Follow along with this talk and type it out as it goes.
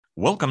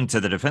Welcome to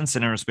the Defense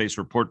and Aerospace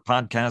Report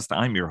podcast.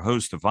 I'm your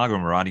host, Vago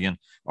Muradian.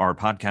 Our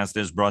podcast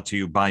is brought to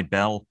you by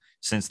Bell.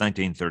 Since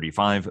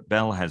 1935,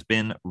 Bell has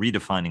been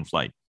redefining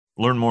flight.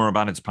 Learn more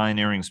about its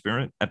pioneering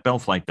spirit at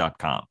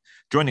bellflight.com.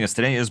 Joining us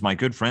today is my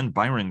good friend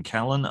Byron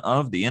Callan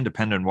of the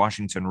independent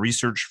Washington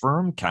research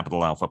firm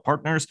Capital Alpha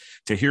Partners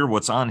to hear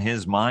what's on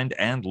his mind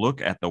and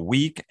look at the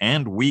week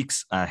and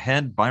weeks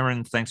ahead.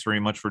 Byron, thanks very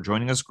much for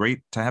joining us.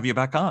 Great to have you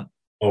back on.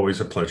 Always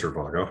a pleasure,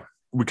 Vago.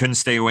 We couldn't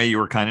stay away. You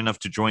were kind enough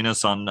to join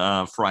us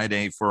on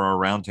Friday for our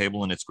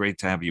roundtable, and it's great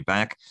to have you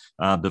back.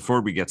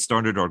 Before we get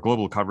started, our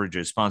global coverage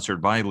is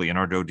sponsored by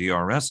Leonardo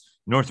DRS.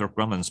 Northrop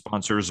Grumman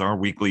sponsors our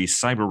weekly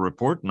cyber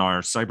report and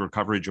our cyber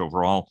coverage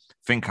overall.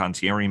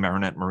 Fincantieri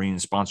Marinette Marine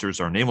sponsors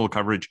our naval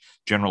coverage.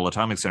 General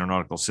Atomics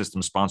Aeronautical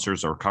Systems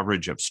sponsors our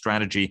coverage of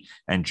strategy,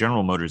 and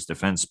General Motors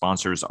Defense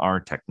sponsors our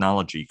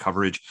technology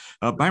coverage.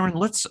 Byron,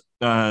 let's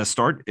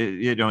start.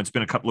 It's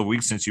been a couple of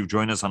weeks since you've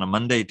joined us on a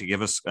Monday to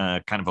give us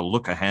kind of a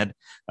look ahead.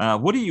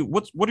 What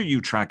are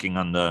you tracking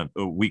on the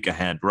week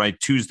ahead, right?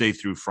 Tuesday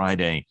through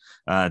Friday,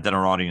 that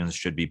our audience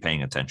should be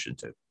paying attention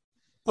to?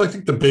 Well, I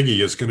think the biggie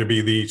is going to be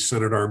the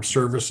Senate Armed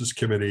Services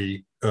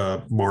Committee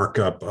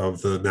markup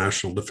of the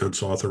National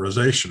Defense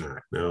Authorization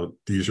Act. Now,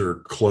 these are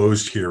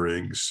closed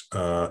hearings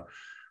that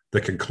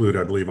conclude,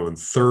 I believe, on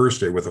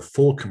Thursday with a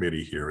full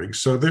committee hearing.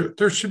 So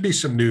there should be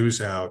some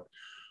news out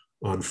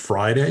on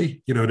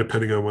Friday,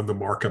 depending on when the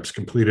markup's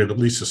completed, at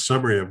least a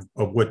summary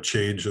of what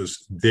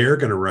changes they're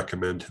going to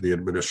recommend to the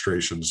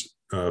administration's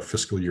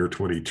fiscal year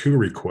 22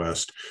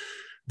 request.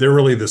 They're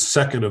really the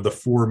second of the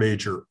four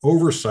major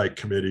oversight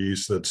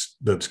committees that's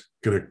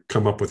going to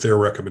come up with their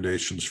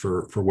recommendations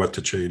for what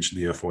to change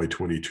in the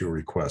FY22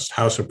 request.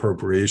 House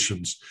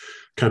Appropriations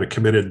kind of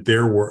completed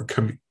their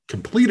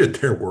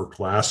work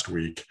last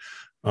week.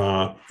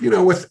 I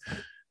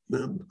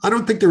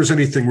don't think there was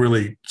anything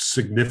really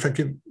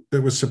significant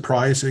that was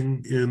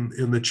surprising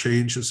in the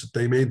changes that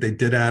they made. They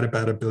did add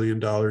about $1 billion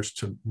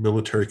to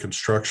military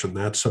construction.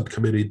 That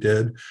subcommittee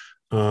did.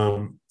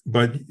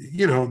 But,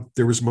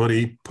 there was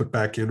money put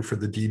back in for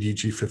the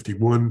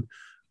DDG-51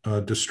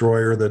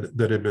 destroyer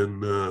that had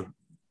been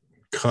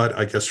cut,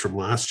 I guess, from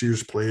last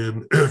year's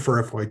plan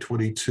for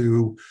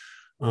FY22.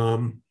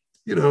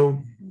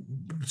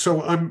 So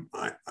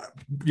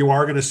you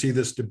are going to see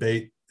this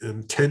debate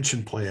and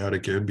tension play out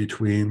again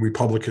between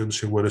Republicans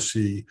who want to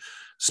see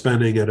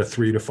spending at a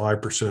 3 to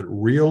 5%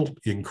 real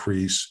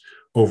increase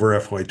over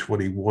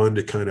FY21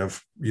 to kind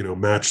of,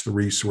 match the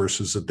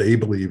resources that they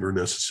believe are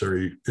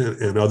necessary,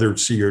 and other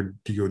CR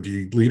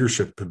DoD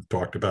leadership have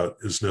talked about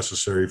is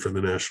necessary for the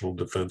national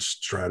defense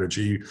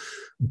strategy.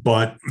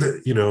 But,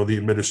 the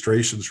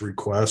administration's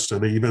request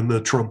and even the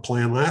Trump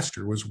plan last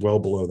year was well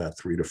below that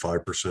 3 to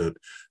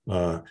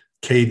 5%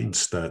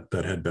 cadence that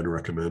had been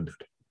recommended.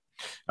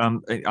 I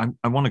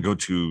want to go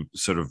to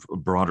sort of a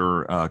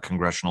broader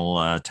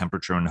congressional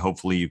temperature, and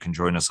hopefully you can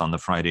join us on the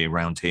Friday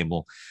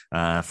roundtable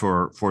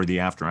for the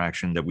after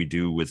action that we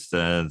do with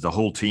the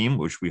whole team,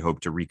 which we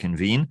hope to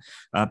reconvene.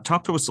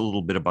 Talk to us a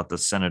little bit about the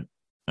Senate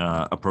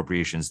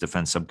Appropriations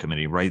Defense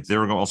Subcommittee, right?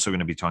 They're also going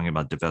to be talking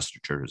about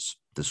divestitures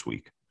this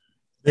week.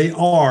 They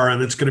are,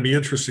 and it's going to be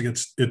interesting.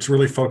 It's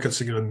really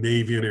focusing on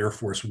Navy and Air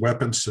Force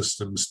weapon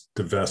systems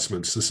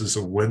divestments. This is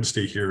a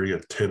Wednesday hearing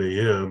at 10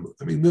 a.m.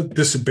 I mean,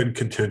 this had been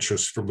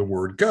contentious from the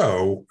word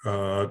go,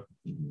 the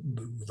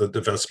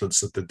divestments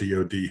that the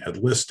DoD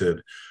had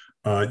listed.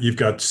 You've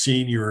got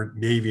senior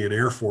Navy and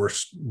Air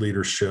Force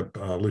leadership.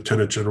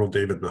 Lieutenant General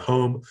David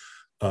Nahom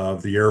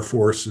of the Air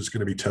Force is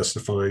going to be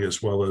testifying,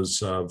 as well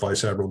as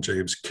Vice Admiral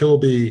James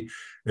Kilby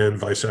and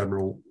Vice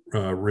Admiral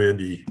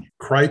Randy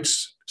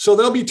Kreitz. So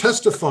they'll be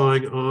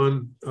testifying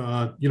on,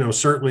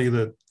 certainly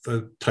the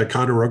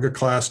Ticonderoga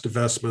class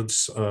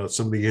divestments,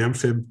 some of the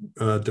amphib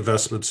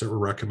divestments that were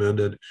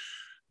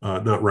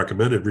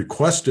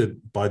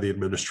requested by the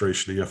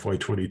administration, the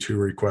FY22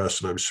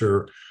 request. And I'm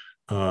sure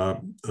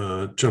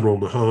General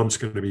Nahom's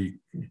going to be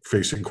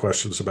facing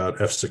questions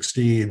about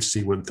F-16,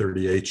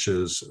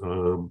 C-130Hs,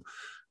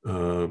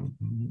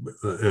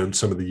 and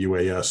some of the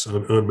UAS,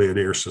 unmanned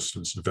air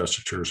systems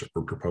divestitures that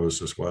were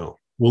proposed as well.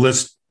 Will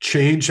this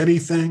change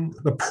anything?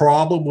 The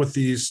problem with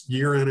these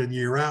year in and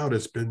year out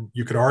has been,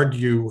 you could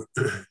argue,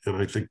 and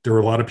I think there are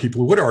a lot of people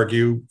who would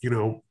argue,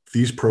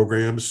 these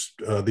programs,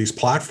 these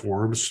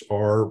platforms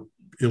are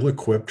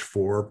ill-equipped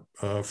for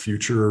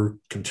future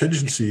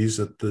contingencies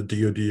that the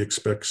DoD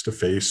expects to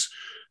face,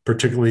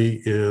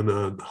 particularly in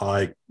a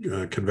high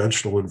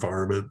conventional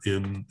environment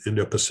in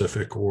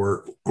Indo-Pacific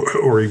or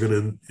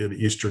even in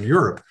Eastern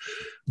Europe.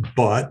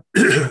 But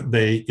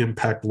they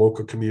impact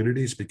local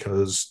communities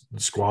because the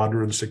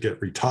squadrons that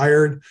get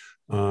retired,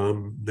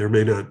 there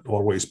may not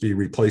always be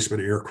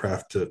replacement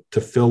aircraft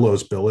to fill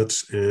those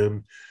billets,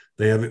 and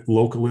they have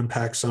local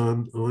impacts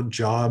on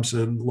jobs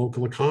and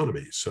local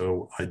economy.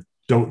 So I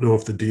don't know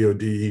if the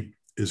DoD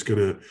is going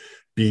to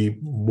be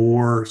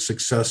more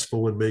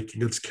successful in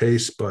making its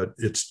case, but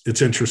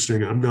it's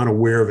interesting. I'm not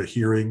aware of a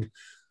hearing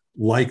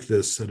like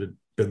this that had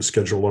been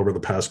scheduled over the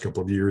past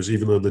couple of years,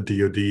 even though the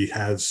DoD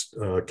has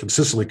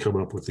consistently come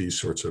up with these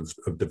sorts of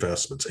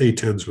divestments.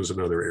 A-10s was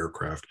another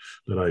aircraft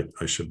that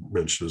I should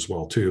mention as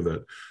well, too,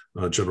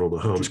 that General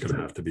Nahum is going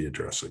to have to be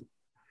addressing.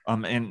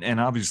 And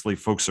obviously,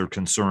 folks are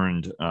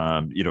concerned.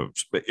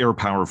 Air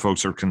power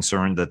folks are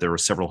concerned that there are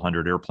several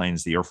hundred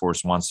airplanes the Air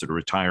Force wants to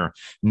retire.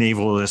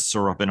 Navalists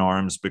are up in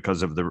arms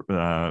because of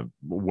the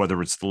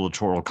whether it's the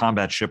littoral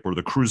combat ship or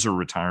the cruiser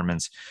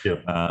retirements,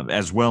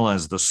 as well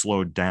as the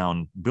slowed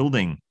down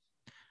building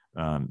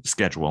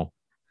schedule.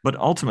 But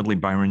ultimately,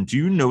 Byron, do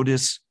you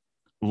notice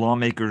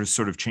lawmakers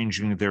sort of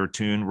changing their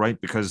tune, right?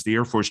 Because the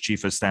Air Force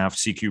Chief of Staff,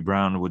 C.Q.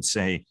 Brown, would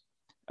say,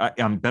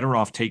 I'm better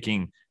off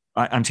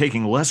I'm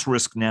taking less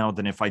risk now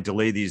than if I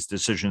delay these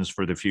decisions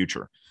for the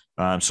future.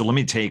 So let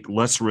me take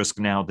less risk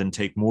now than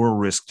take more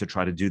risk to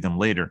try to do them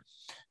later.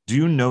 Do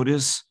you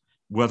notice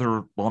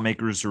whether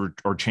lawmakers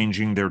are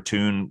changing their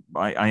tune?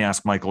 I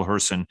ask Michael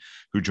Herson,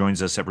 who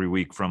joins us every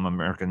week from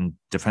American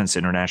Defense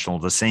International,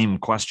 the same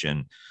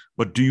question.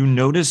 But do you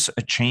notice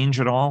a change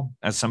at all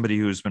as somebody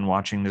who's been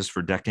watching this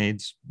for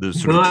decades, the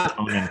sort of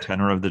tone and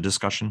tenor of the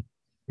discussion?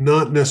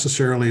 Not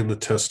necessarily in the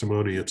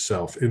testimony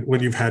itself. And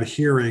when you've had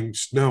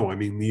hearings, no, I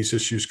mean, these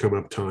issues come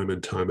up time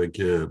and time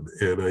again.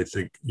 And I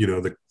think,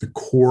 the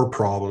core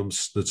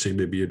problems that seem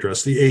to be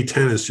addressed, the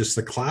A-10 is just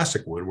the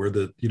classic one where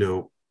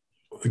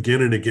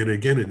again and again and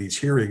again in these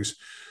hearings,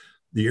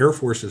 the Air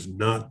Force is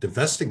not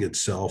divesting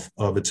itself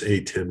of its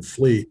A-10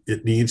 fleet.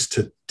 It needs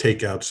to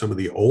take out some of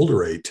the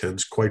older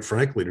A-10s, quite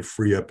frankly, to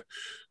free up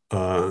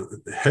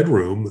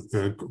headroom,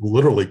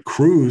 literally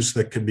crews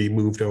that can be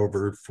moved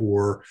over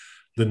for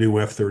the new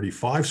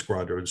F-35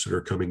 squadrons that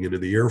are coming into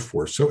the Air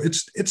Force. So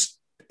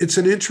it's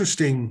an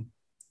interesting,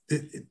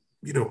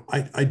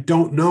 I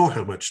don't know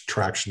how much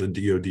traction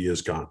the DoD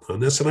has gotten on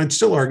this. And I'd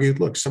still argue,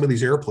 look, some of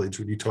these airplanes,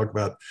 when you talk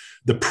about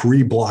the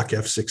pre-block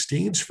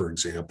F-16s, for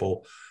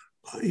example,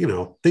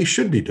 they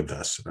should be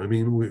divested. I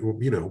mean,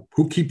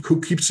 who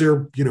keeps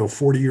their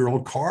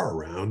 40-year-old car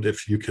around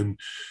if you can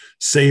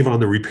save on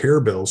the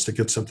repair bills to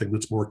get something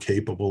that's more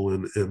capable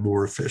and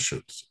more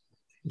efficient?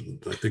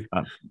 I think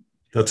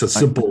that's a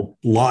simple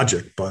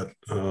logic, but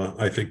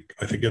I think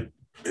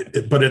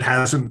it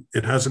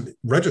hasn't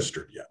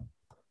registered yet.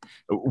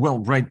 Well,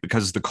 right,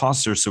 because the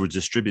costs are so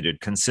distributed.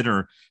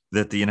 Consider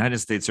that the United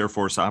States Air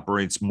Force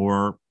operates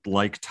more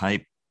like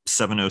Type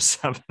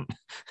 707,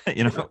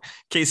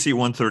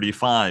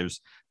 KC-135s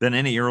than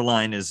any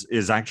airline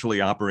is actually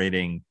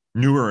operating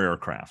newer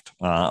aircraft,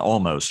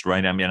 almost,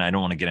 right? I mean, I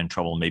don't want to get in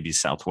trouble. Maybe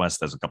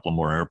Southwest has a couple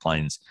more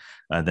airplanes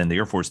than the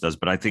Air Force does,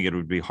 but I think it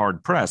would be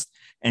hard pressed.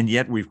 And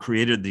yet we've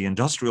created the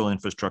industrial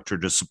infrastructure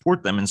to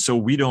support them. And so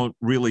we don't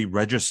really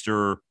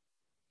register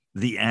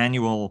the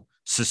annual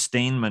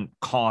sustainment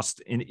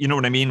cost. You know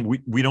what I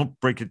mean? We don't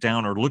break it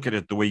down or look at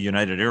it the way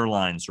United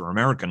Airlines or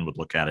American would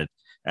look at it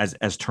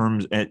as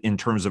terms in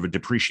terms of a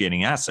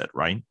depreciating asset,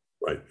 right?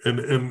 Right.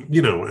 And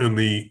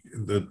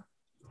the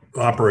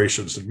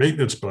operations and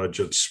maintenance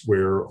budgets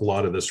where a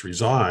lot of this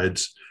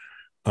resides,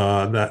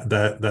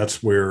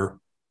 that's where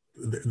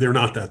they're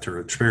not that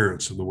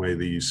transparent in the way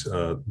these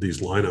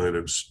line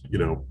items,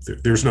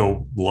 there's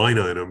no line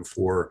item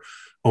for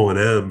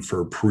O&M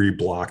for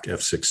pre-block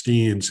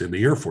F-16s in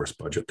the Air Force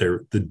budget.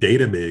 The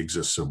data may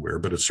exist somewhere,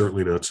 but it's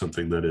certainly not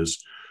something that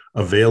is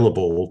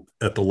available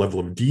at the level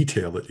of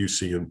detail that you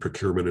see in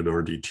procurement and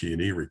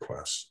RDT&E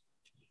requests.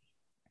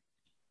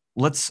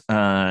 Let's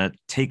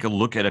take a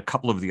look at a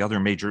couple of the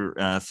other major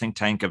think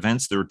tank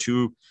events. There are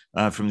two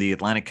from the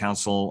Atlantic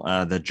Council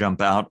that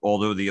jump out,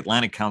 although the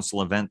Atlantic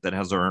Council event that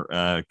has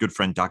our good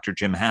friend Dr.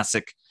 Jim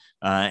Hassick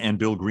and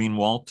Bill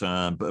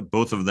Greenwalt,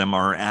 both of them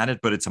are at it,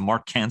 but it's a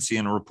Mark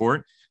Cancian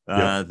report.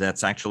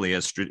 That's actually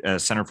a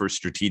Center for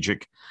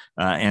Strategic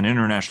and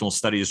International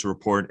Studies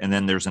report. And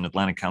then there's an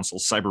Atlantic Council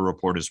cyber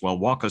report as well.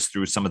 Walk us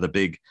through some of the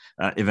big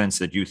events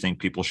that you think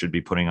people should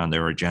be putting on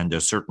their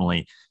agenda.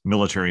 Certainly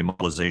military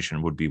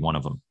mobilization would be one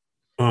of them.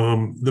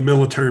 The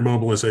military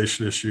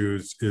mobilization issue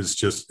is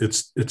just,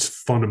 it's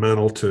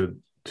fundamental to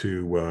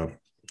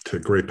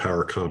great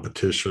power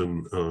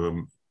competition.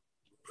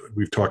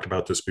 We've talked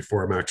about this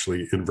before. I'm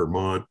actually in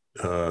Vermont.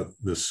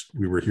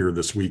 We were here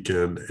this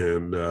weekend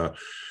and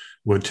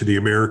went to the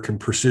American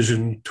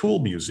Precision Tool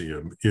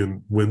Museum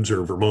in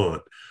Windsor,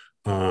 Vermont.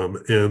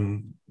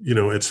 And,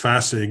 it's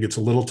fascinating. It's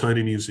a little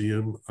tiny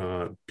museum.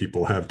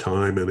 People have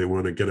time and they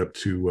want to get up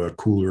to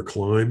cooler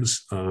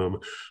climes.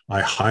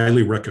 I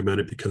highly recommend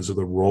it because of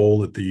the role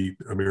that the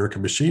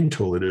American machine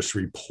tool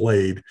industry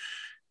played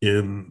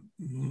in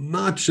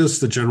not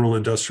just the general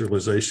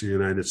industrialization of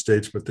the United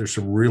States, but there's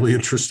some really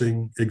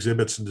interesting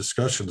exhibits and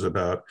discussions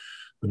about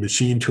the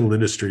machine tool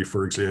industry,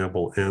 for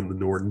example, and the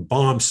Norden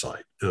bomb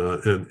site,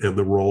 and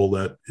the role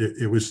that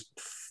it was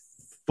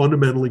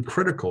fundamentally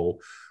critical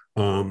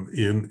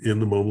in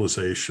the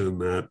mobilization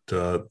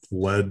that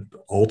led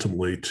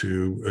ultimately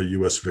to a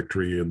U.S.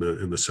 victory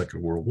in the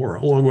Second World War,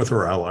 along with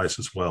our allies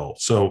as well.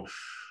 So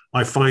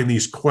I find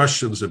these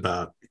questions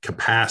about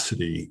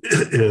capacity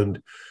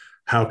and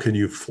how can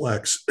you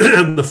flex,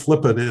 and the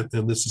flip of it,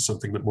 and this is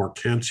something that Mark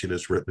Cancian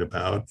has written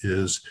about,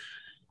 is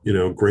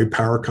great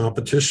power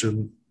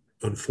competition.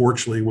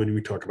 Unfortunately, when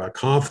we talk about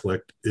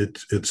conflict,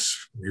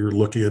 you're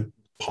looking at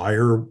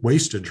higher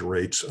wastage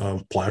rates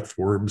of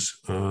platforms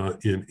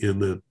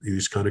in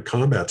these kind of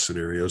combat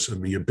scenarios,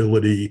 and the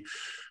ability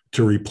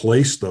to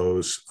replace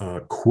those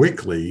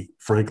quickly,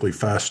 frankly,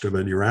 faster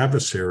than your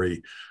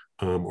adversary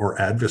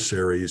or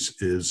adversaries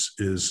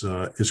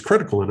is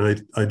critical.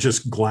 And I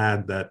just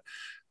glad that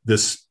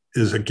this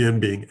is again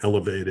being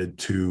elevated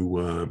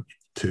to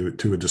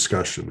a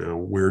discussion now.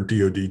 Where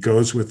DoD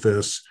goes with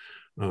this,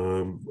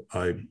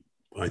 I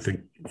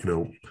think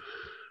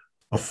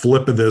a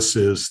flip of this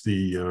is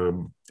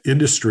the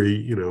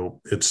industry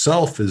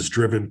itself is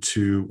driven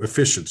to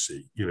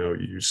efficiency.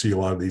 You see a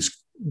lot of these.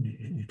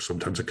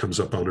 Sometimes it comes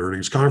up on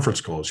earnings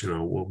conference calls.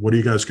 Well, what are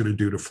you guys going to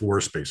do to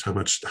floor space? How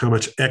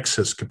much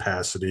excess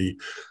capacity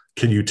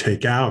can you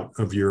take out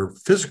of your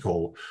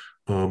physical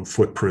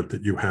footprint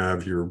that you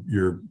have,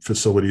 your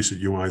facilities that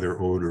you either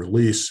own or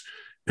lease,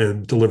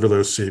 and deliver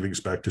those savings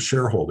back to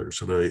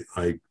shareholders? And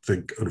I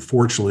think,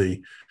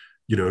 unfortunately,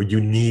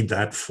 you need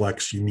that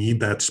flex, you need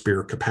that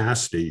spare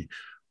capacity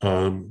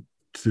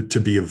to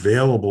be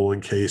available in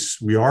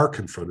case we are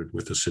confronted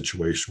with a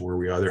situation where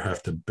we either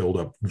have to build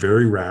up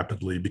very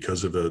rapidly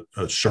because of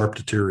a sharp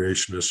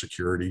deterioration of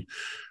security,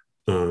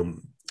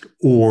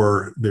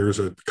 or there's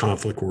a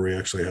conflict where we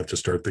actually have to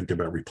start thinking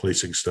about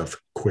replacing stuff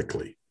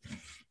quickly.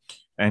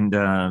 And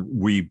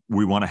we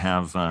want to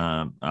have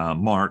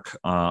Mark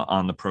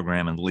on the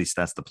program, and at least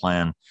that's the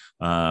plan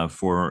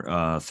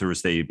for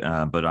Thursday.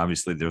 But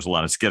obviously, there's a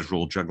lot of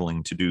schedule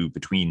juggling to do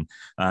between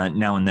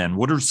now and then.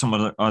 What are some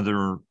of the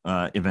other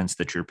events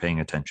that you're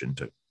paying attention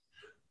to?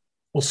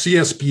 Well,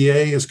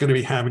 CSBA is going to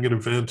be having an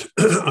event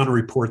on a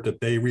report that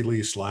they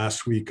released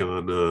last week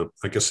on,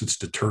 I guess it's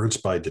deterrence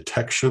by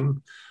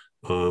detection.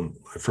 I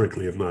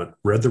frankly have not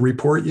read the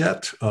report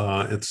yet.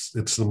 It's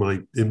in my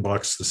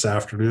inbox this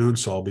afternoon,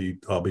 so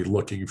I'll be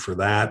looking for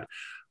that.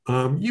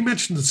 You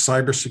mentioned the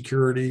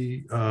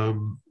cybersecurity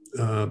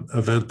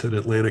event that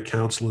Atlantic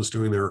Council is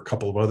doing. There are a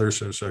couple of others.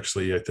 There's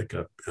actually, I think,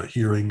 a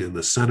hearing in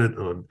the Senate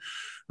on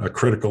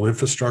critical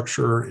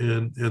infrastructure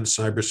and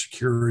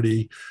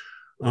cybersecurity.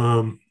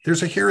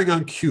 There's a hearing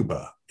on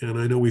Cuba, and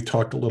I know we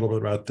talked a little bit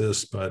about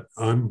this, but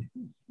I'm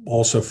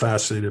also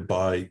fascinated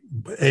by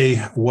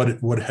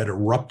what had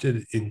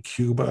erupted in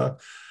Cuba.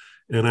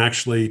 And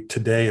actually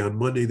today on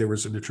Monday, there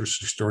was an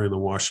interesting story in the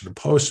Washington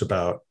Post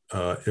about,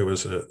 it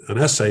was an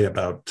essay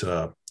about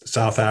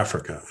South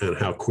Africa and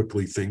how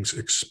quickly things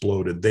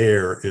exploded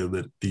there, and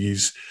that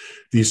these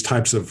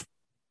types of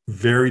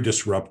very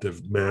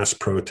disruptive mass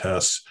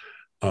protests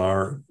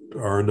are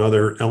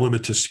another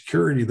element to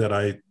security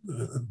that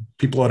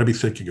people ought to be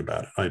thinking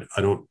about. I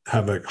don't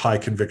have a high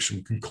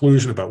conviction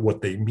conclusion about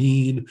what they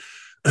mean,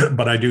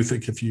 but I do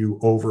think if you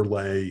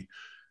overlay,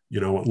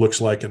 it looks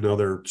like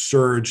another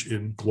surge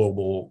in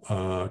global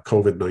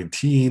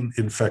COVID-19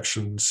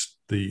 infections,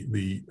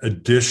 the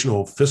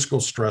additional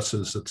fiscal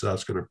stresses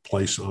that's going to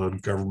place on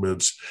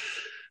governments,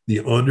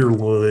 the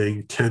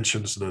underlying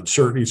tensions and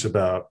uncertainties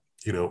about,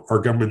 are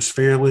governments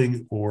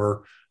failing,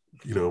 or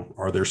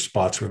are there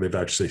spots where they've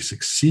actually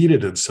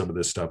succeeded in some of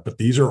this stuff? But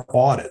these are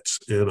audits,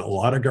 and a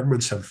lot of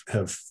governments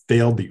have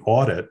failed the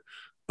audit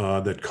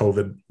that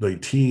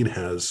COVID-19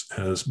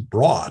 has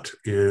brought,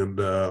 and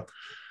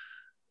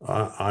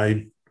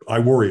I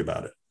worry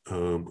about it.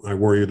 I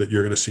worry that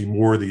you're going to see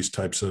more of these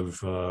types of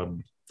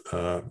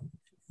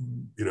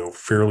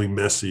fairly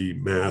messy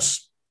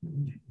mass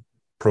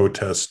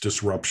protests,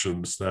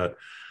 disruptions that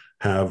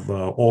have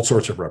all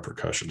sorts of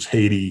repercussions.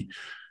 Haiti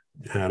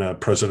had a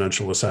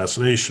presidential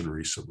assassination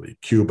recently.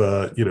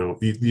 Cuba,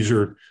 these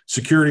are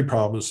security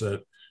problems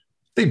that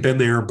they've been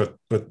there, but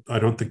I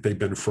don't think they've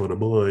been front of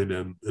mind.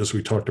 And as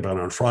we talked about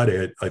on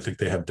Friday, I think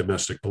they have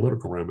domestic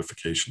political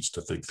ramifications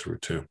to think through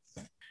too.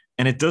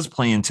 And it does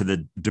play into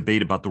the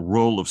debate about the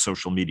role of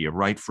social media,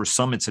 right? For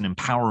some, it's an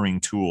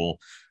empowering tool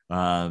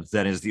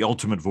that is the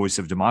ultimate voice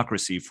of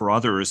democracy. For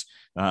others,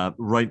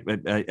 right,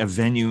 a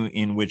venue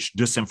in which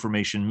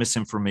disinformation,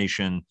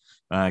 misinformation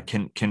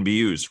can be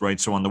used, right?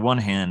 So on the one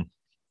hand,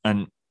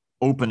 an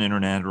open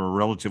internet, or a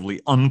relatively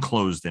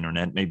unclosed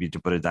internet, maybe to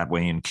put it that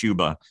way, in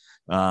Cuba,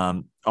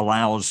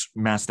 allows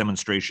mass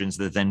demonstrations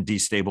that then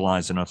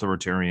destabilize an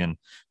authoritarian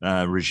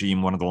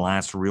regime, one of the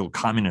last real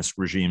communist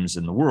regimes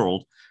in the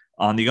world.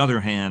 On the other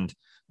hand,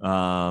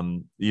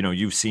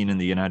 you've seen in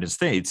the United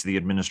States, the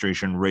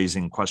administration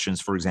raising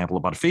questions, for example,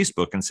 about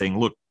Facebook and saying,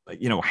 look,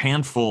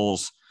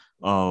 handfuls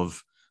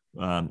of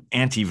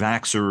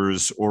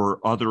anti-vaxxers or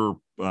other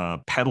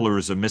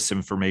peddlers of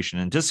misinformation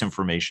and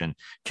disinformation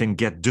can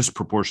get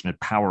disproportionate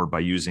power by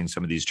using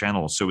some of these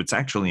channels. So it's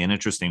actually an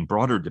interesting,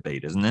 broader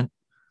debate, isn't it,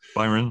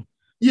 Byron?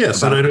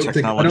 Yes, and I don't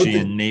technology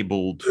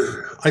enabled.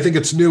 I think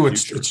it's new.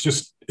 It's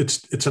just an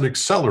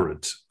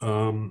accelerant.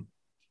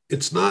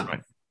 It's not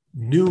right.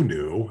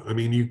 New. I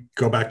mean, you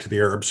go back to the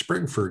Arab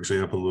Spring, for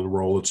example, and the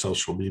role that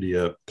social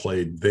media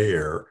played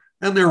there,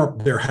 and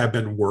there have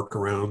been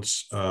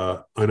workarounds.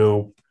 I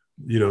know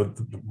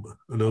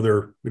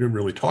another, we didn't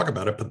really talk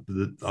about it,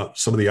 but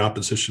some of the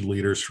opposition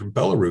leaders from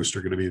Belarus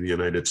are going to be in the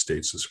United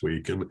States this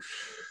week. And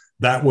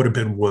that would have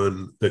been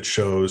one that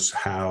shows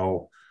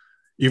how,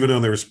 even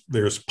though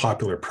there's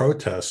popular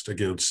protest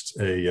against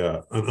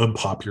an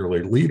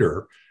unpopular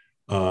leader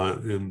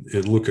in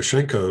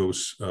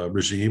Lukashenko's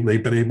regime,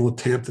 they've been able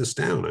to tamp this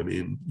down. I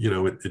mean,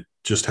 it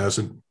just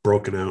hasn't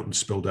broken out and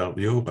spilled out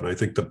in the open. I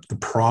think the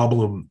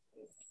problem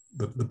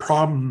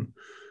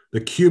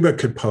that Cuba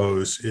could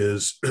pose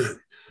is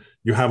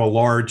you have a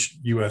large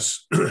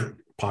U.S.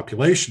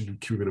 population,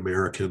 Cuban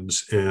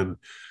Americans, and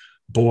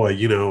boy,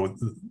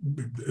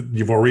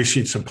 you've already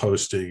seen some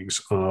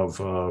postings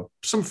of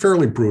some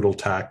fairly brutal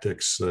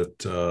tactics that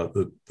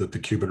the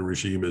Cuban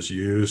regime has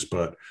used.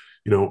 But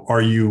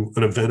are you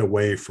an event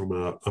away from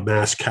a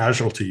mass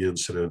casualty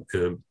incident,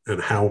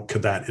 and how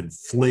could that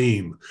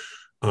inflame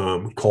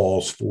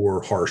calls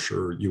for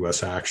harsher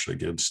U.S. action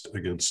against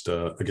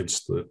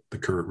the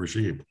current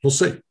regime? We'll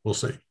see.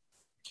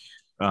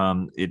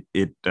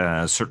 It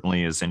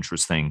certainly is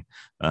interesting,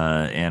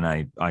 and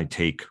I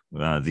take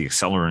the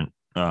accelerant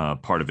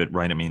part of it,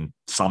 right? I mean,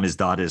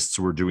 samizdatists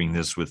were doing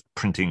this with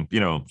printing,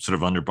 sort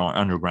of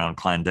underground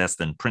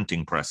clandestine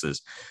printing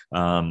presses.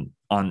 On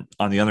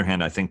the other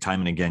hand, I think time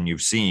and again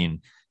you've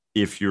seen,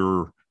 if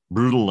you're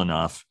brutal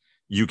enough,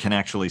 you can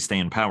actually stay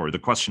in power. The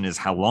question is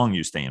how long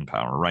you stay in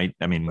power, right?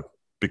 I mean,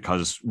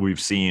 because we've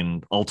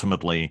seen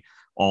ultimately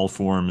all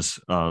forms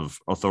of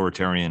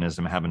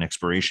authoritarianism have an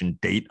expiration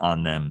date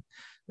on them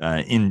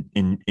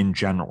in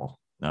general.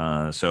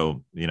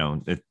 So,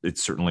 it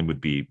certainly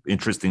would be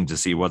interesting to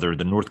see whether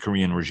the North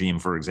Korean regime,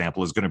 for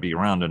example, is going to be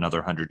around another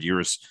 100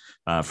 years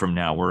from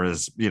now,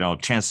 whereas,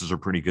 chances are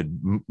pretty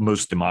good.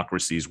 Most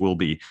democracies will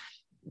be,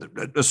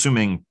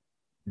 assuming,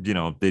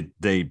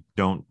 they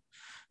don't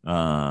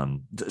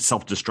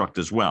self-destruct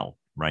as well,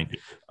 right?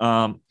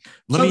 But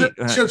I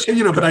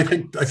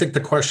think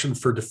the question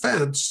for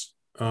defense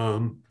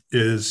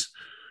is,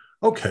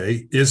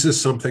 okay, is this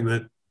something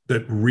that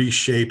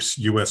reshapes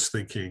U.S.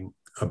 thinking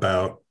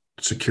about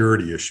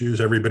security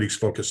issues? Everybody's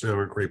focused now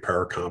on great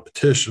power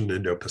competition,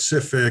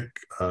 Indo-Pacific,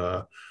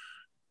 to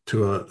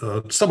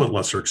a somewhat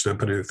lesser extent,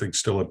 but I think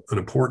still an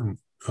important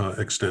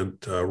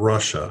extent,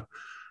 Russia.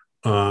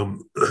 A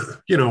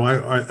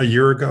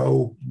year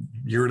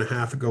and a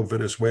half ago,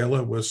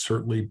 Venezuela was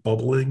certainly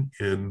bubbling,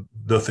 and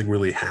nothing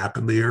really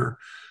happened there.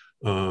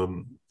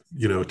 To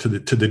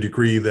the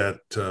degree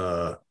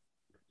that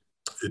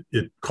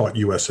it caught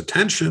U.S.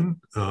 attention,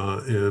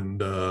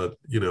 but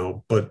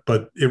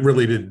it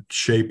really didn't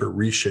shape or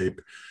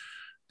reshape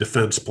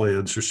defense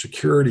plans or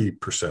security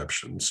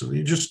perceptions. And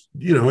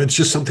it's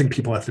just something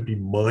people have to be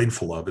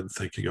mindful of in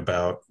thinking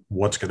about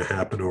what's going to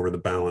happen over the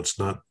balance,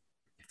 not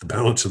the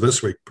balance of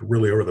this week, but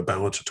really over the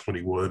balance of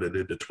 21 and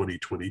into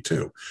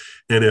 2022.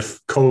 And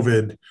if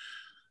COVID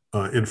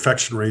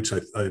infection rates,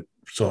 I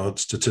saw a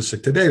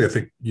statistic today, I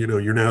think,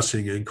 you're now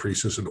seeing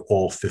increases in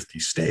all 50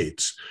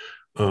 states.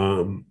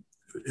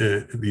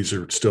 These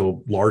are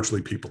still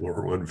largely people who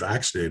are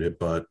unvaccinated,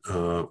 but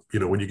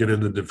when you get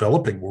into the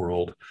developing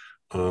world,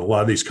 a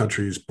lot of these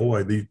countries,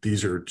 boy,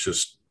 these are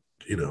just,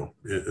 there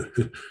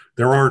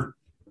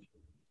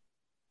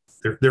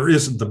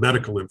isn't the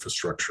medical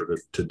infrastructure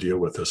to deal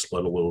with this,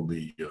 let alone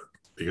the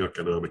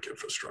economic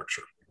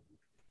infrastructure.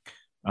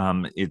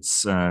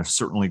 It's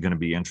certainly going to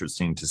be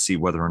interesting to see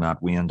whether or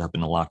not we end up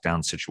in a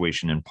lockdown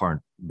situation, in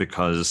part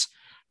because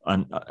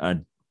a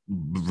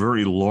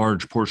very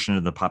large portion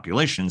of the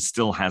population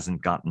still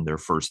hasn't gotten their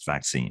first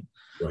vaccine.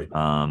 Right.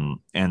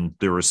 And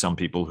there are some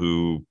people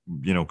who,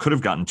 could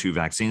have gotten 2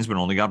 vaccines, but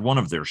only got one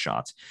of their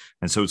shots.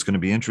 And so it's going to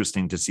be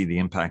interesting to see the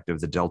impact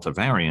of the Delta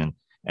variant,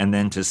 and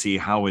then to see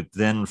how it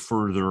then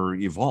further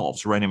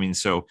evolves, right? I mean,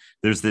 so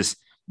there's this,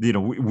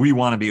 we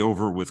want to be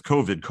over with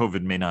COVID.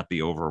 COVID may not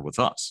be over with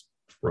us.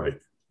 Right.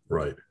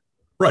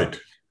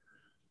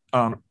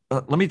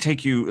 Let me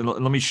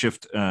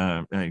shift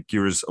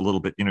gears a little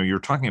bit. You're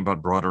talking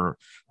about broader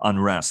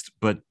unrest,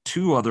 but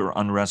 2 other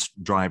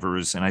unrest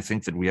drivers, and I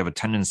think that we have a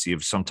tendency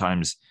of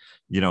sometimes,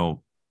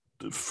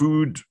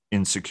 food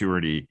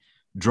insecurity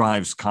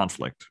drives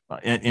conflict,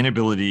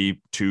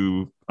 inability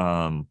to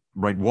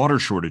water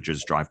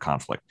shortages drive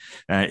conflict.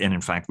 And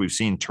in fact, we've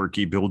seen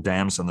Turkey build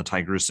dams on the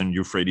Tigris and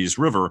Euphrates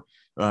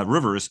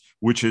rivers,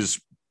 which is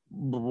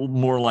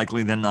more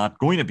likely than not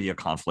going to be a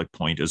conflict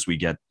point as we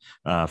get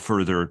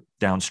further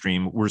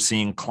downstream. We're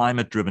seeing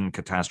climate-driven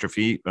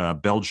catastrophe.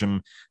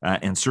 Belgium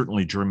and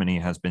certainly Germany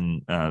has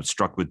been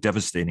struck with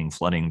devastating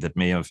flooding that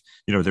may have,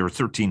 there were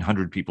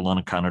 1,300 people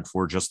unaccounted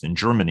for just in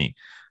Germany.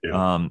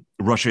 Yeah.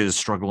 Russia is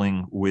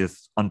struggling with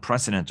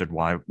unprecedented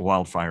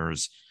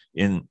wildfires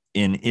in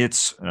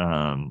its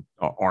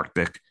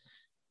Arctic.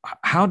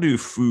 How do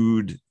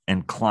food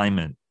and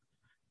climate,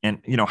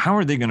 and how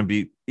are they going to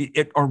be?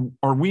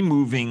 Are we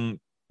moving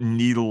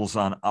needles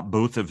on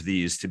both of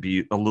these to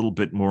be a little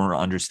bit more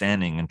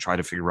understanding and try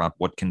to figure out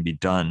what can be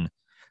done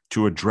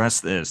to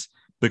address this?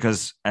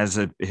 Because as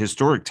a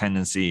historic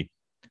tendency,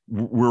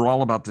 we're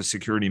all about the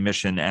security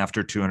mission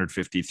after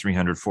 250,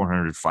 300,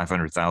 400,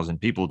 500,000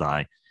 people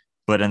die.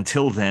 But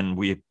until then,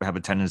 we have a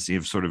tendency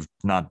of sort of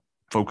not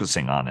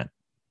focusing on it.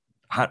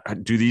 How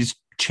do these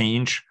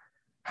change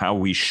how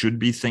we should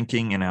be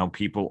thinking and how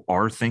people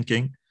are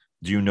thinking?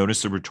 Do you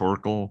notice the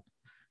rhetorical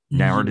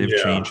narrative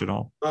change at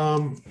all?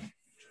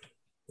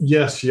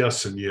 Yes,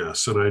 yes, and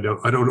yes. And I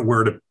don't know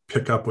where to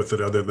pick up with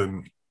it other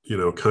than,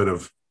 kind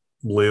of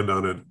land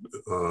on it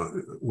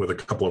with a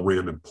couple of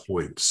random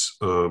points.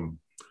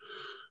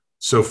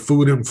 So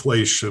food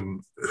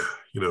inflation,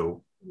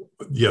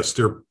 yes,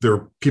 there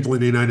are people in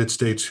the United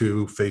States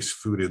who face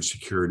food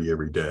insecurity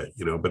every day,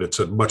 but it's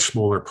a much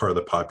smaller part of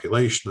the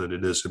population than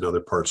it is in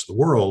other parts of the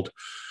world.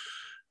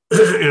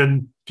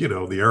 And,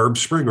 the Arab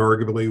Spring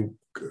arguably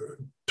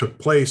took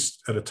place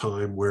at a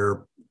time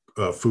where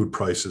food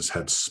prices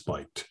had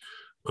spiked.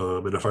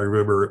 And if I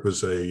remember, it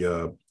was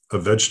a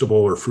vegetable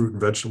or fruit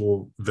and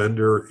vegetable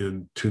vendor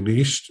in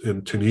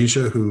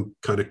Tunisia who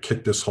kind of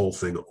kicked this whole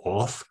thing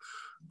off.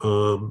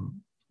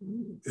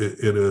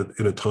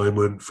 In a time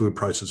when food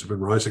prices have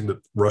been rising.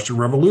 The Russian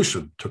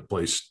Revolution took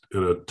place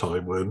in a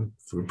time when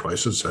food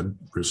prices had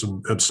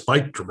risen and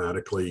spiked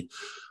dramatically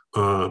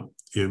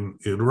in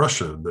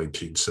Russia in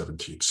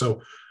 1917.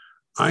 So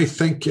I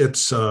think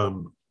it's,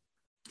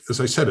 as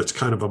I said, it's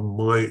kind of a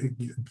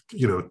mind,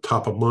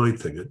 top of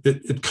mind thing.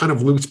 It kind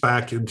of loops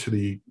back into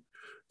the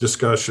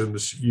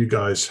discussions you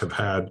guys have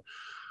had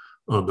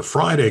on the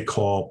Friday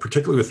call,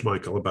 particularly with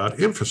Michael,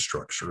 about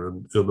infrastructure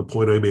and the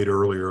point I made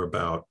earlier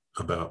about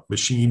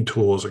machine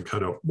tools and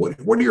kind of what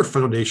are your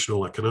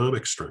foundational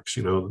economic strengths?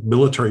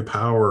 Military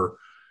power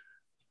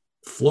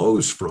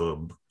flows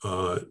from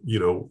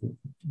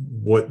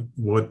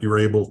what you're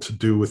able to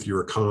do with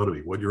your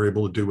economy, what you're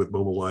able to do with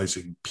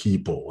mobilizing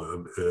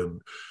people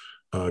and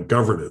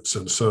governance.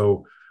 And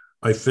so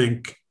I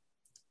think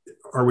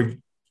are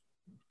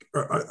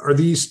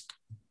these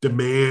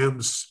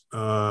demands,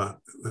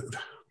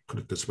 put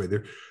it this way,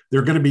 there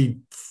are going to be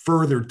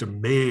further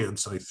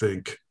demands, I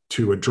think,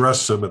 to address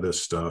some of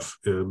this stuff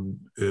and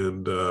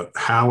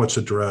how it's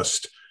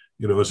addressed.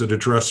 Is it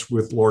addressed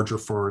with larger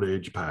foreign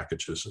aid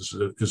packages?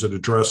 Is it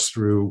addressed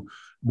through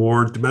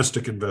more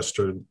domestic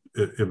investment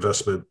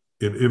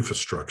in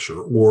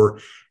infrastructure or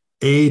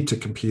aid to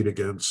compete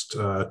against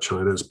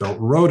China's Belt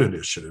and Road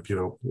Initiative?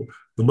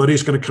 The money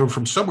is going to come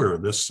from somewhere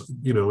in this,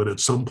 and at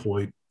some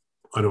point,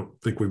 I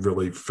don't think we've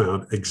really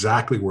found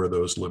exactly where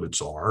those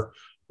limits are.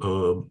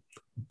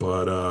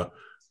 But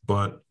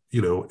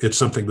it's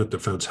something that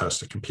defense has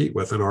to compete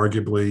with. And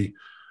arguably,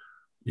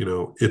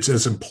 it's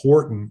as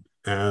important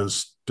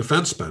as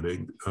defense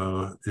spending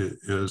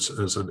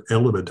as an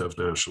element of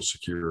national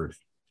security.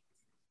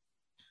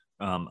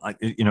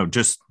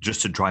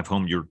 Just to drive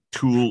home your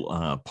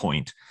tool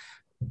point,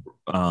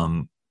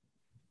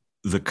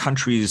 the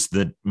countries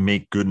that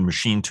make good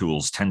machine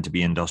tools tend to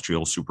be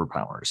industrial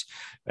superpowers.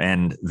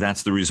 And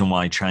that's the reason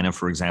why China,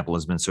 for example,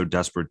 has been so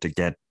desperate to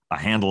get a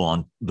handle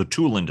on the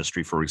tool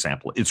industry, for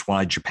example. It's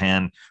why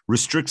Japan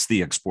restricts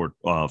the export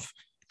of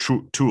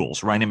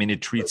tools, right? I mean,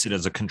 it treats it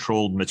as a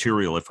controlled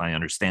material, if I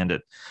understand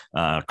it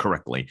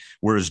correctly.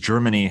 Whereas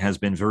Germany has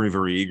been very,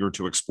 very eager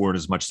to export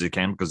as much as it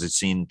can because it's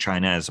seen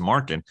China as a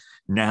market.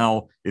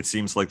 Now it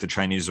seems like the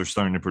Chinese are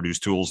starting to produce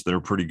tools that are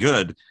pretty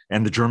good,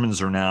 and the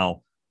Germans are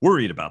now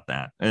worried about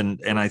that. And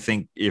I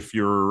think if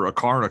you're a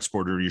car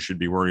exporter, you should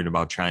be worried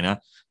about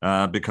China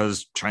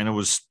because China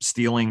was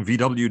stealing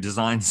VW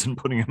designs and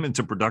putting them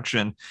into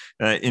production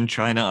in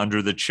China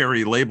under the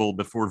Chery label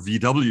before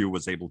VW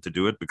was able to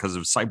do it because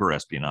of cyber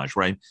espionage,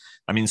 right?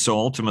 I mean, so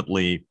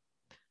ultimately,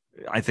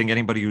 I think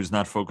anybody who's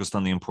not focused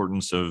on the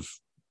importance of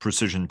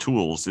precision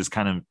tools is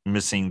kind of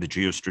missing the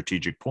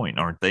geostrategic point,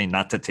 aren't they?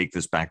 Not to take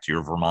this back to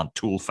your Vermont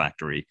tool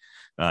factory,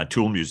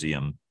 tool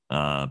museum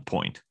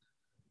point.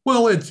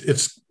 Well,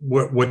 it's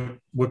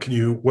what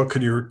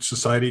can your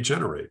society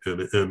generate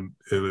and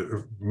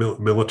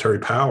military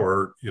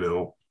power.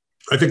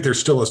 I think there's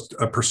still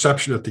a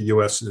perception that the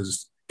U.S.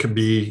 can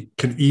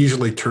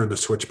easily turn the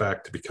switch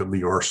back to become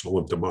the arsenal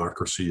of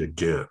democracy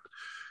again.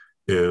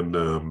 And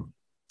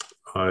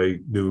I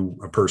knew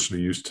a person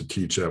who used to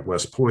teach at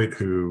West Point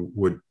who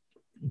would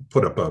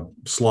put up a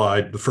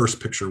slide. The first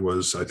picture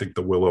was, I think,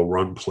 the Willow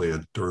Run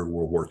plant during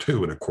World War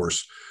II, and of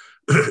course,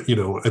 I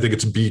think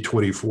it's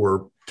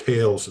B-24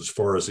 tails as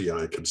far as the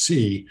eye can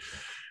see.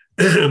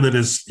 And then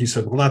he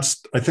said, well,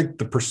 I think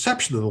the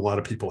perception that a lot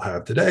of people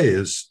have today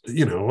is,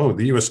 the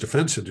U.S.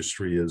 defense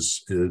industry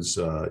is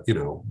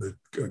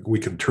we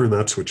can turn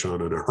that switch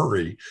on in a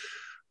hurry.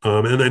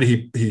 And then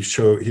he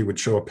would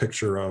show a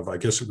picture of, I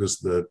guess it was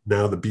the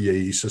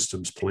BAE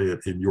Systems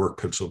plant in York,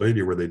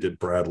 Pennsylvania, where they did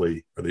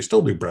Bradley, or they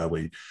still do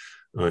Bradley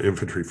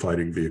infantry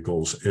fighting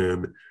vehicles.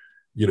 And,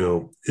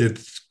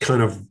 it's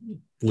kind of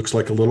looks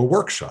like a little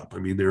workshop. I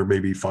mean, there are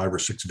maybe 5 or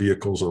 6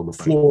 vehicles on the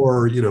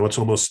floor. It's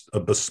almost a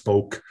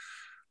bespoke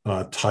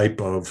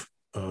type of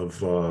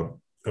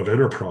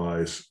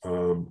enterprise.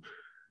 And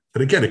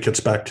again, it gets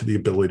back to the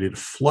ability to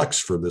flex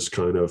for this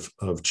kind of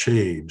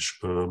change.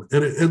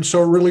 And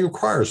so it really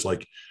requires,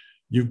 like,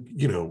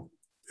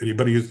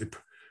 anybody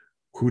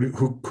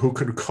who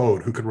can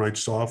code, who can write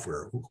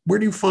software? Where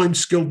do you find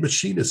skilled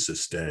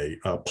machinists today?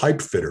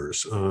 Pipe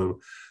fitters.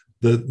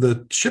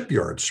 The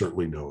shipyards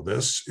certainly know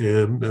this,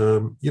 and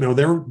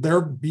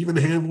they're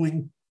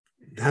even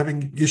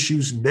having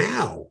issues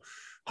now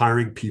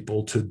hiring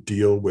people to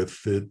deal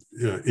with the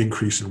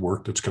increase in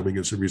work that's coming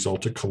as a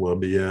result of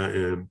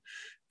Columbia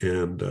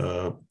and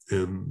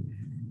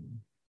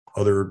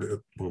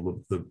other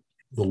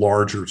the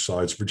larger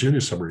size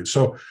Virginia submarines.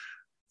 So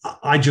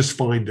I just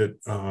find it,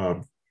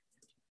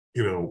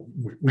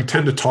 we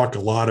tend to talk a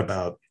lot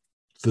about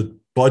the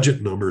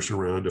budget numbers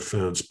around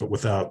defense, but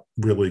without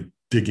really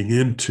digging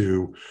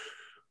into,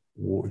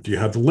 do you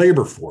have the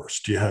labor force?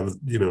 Do you have,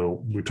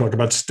 we talk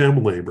about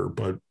STEM labor,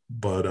 but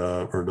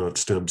or not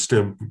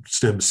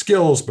STEM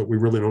skills, but we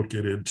really don't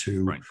get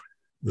into right.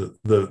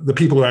 the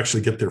people who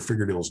actually get their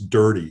fingernails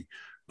dirty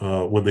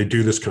when they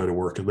do this kind of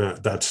work, and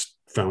that's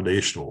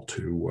foundational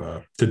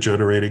to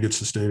generating and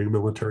sustaining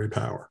military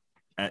power.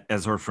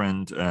 As our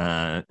friend,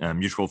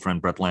 mutual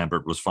friend Brett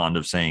Lambert was fond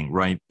of saying,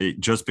 right,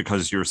 just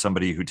because you're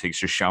somebody who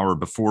takes a shower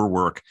before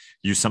work,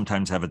 you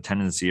sometimes have a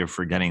tendency of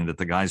forgetting that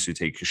the guys who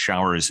take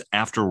showers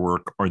after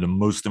work are the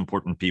most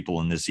important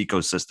people in this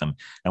ecosystem.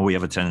 And we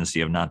have a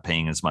tendency of not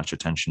paying as much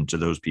attention to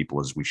those people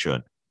as we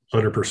should.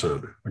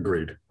 100%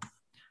 agreed.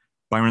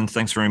 Byron,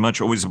 thanks very much.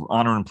 Always an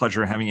honor and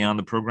pleasure having you on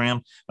the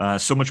program.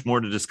 So much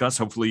more to discuss.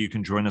 Hopefully you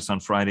can join us on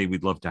Friday.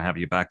 We'd love to have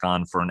you back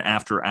on for an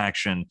after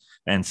action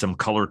and some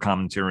color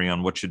commentary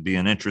on what should be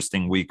an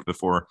interesting week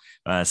before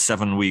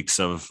 7 weeks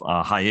of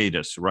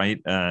hiatus, right?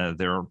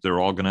 They're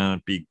all going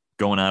to be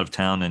going out of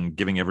town and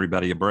giving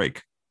everybody a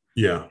break.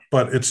 Yeah,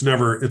 but it's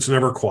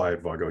never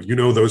quiet, Vago.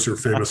 Those are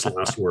famous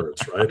last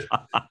words, right?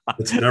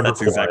 It's never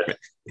That's quiet.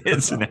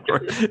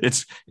 Exactly.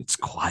 It's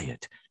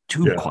quiet.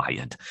 Too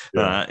quiet.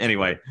 Yeah.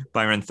 Anyway,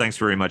 Byron, thanks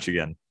very much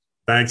again.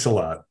 Thanks a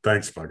lot.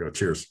 Thanks, Vago.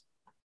 Cheers.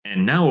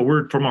 And now a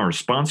word from our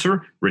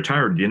sponsor,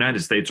 retired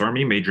United States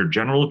Army Major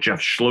General Jeff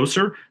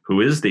Schlosser,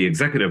 who is the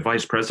Executive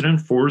Vice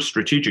President for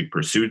Strategic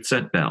Pursuits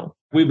at Bell.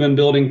 We've been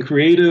building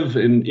creative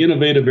and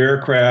innovative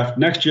aircraft,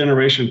 next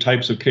generation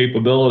types of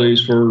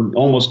capabilities for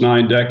almost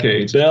 9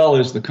 decades. Bell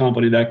is the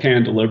company that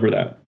can deliver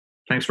that.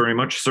 Thanks very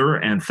much, sir.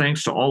 And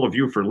thanks to all of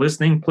you for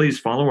listening. Please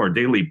follow our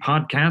daily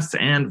podcasts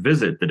and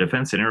visit the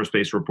Defense and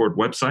Aerospace Report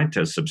website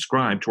to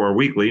subscribe to our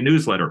weekly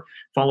newsletter.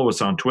 Follow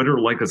us on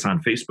Twitter, like us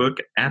on Facebook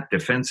at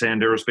Defense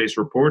and Aerospace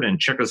Report, and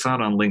check us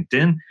out on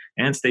LinkedIn.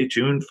 And stay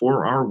tuned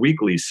for our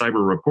weekly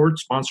cyber report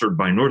sponsored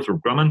by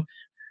Northrop Grumman.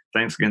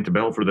 Thanks again to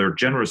Bell for their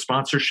generous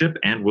sponsorship,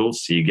 and we'll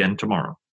see you again tomorrow.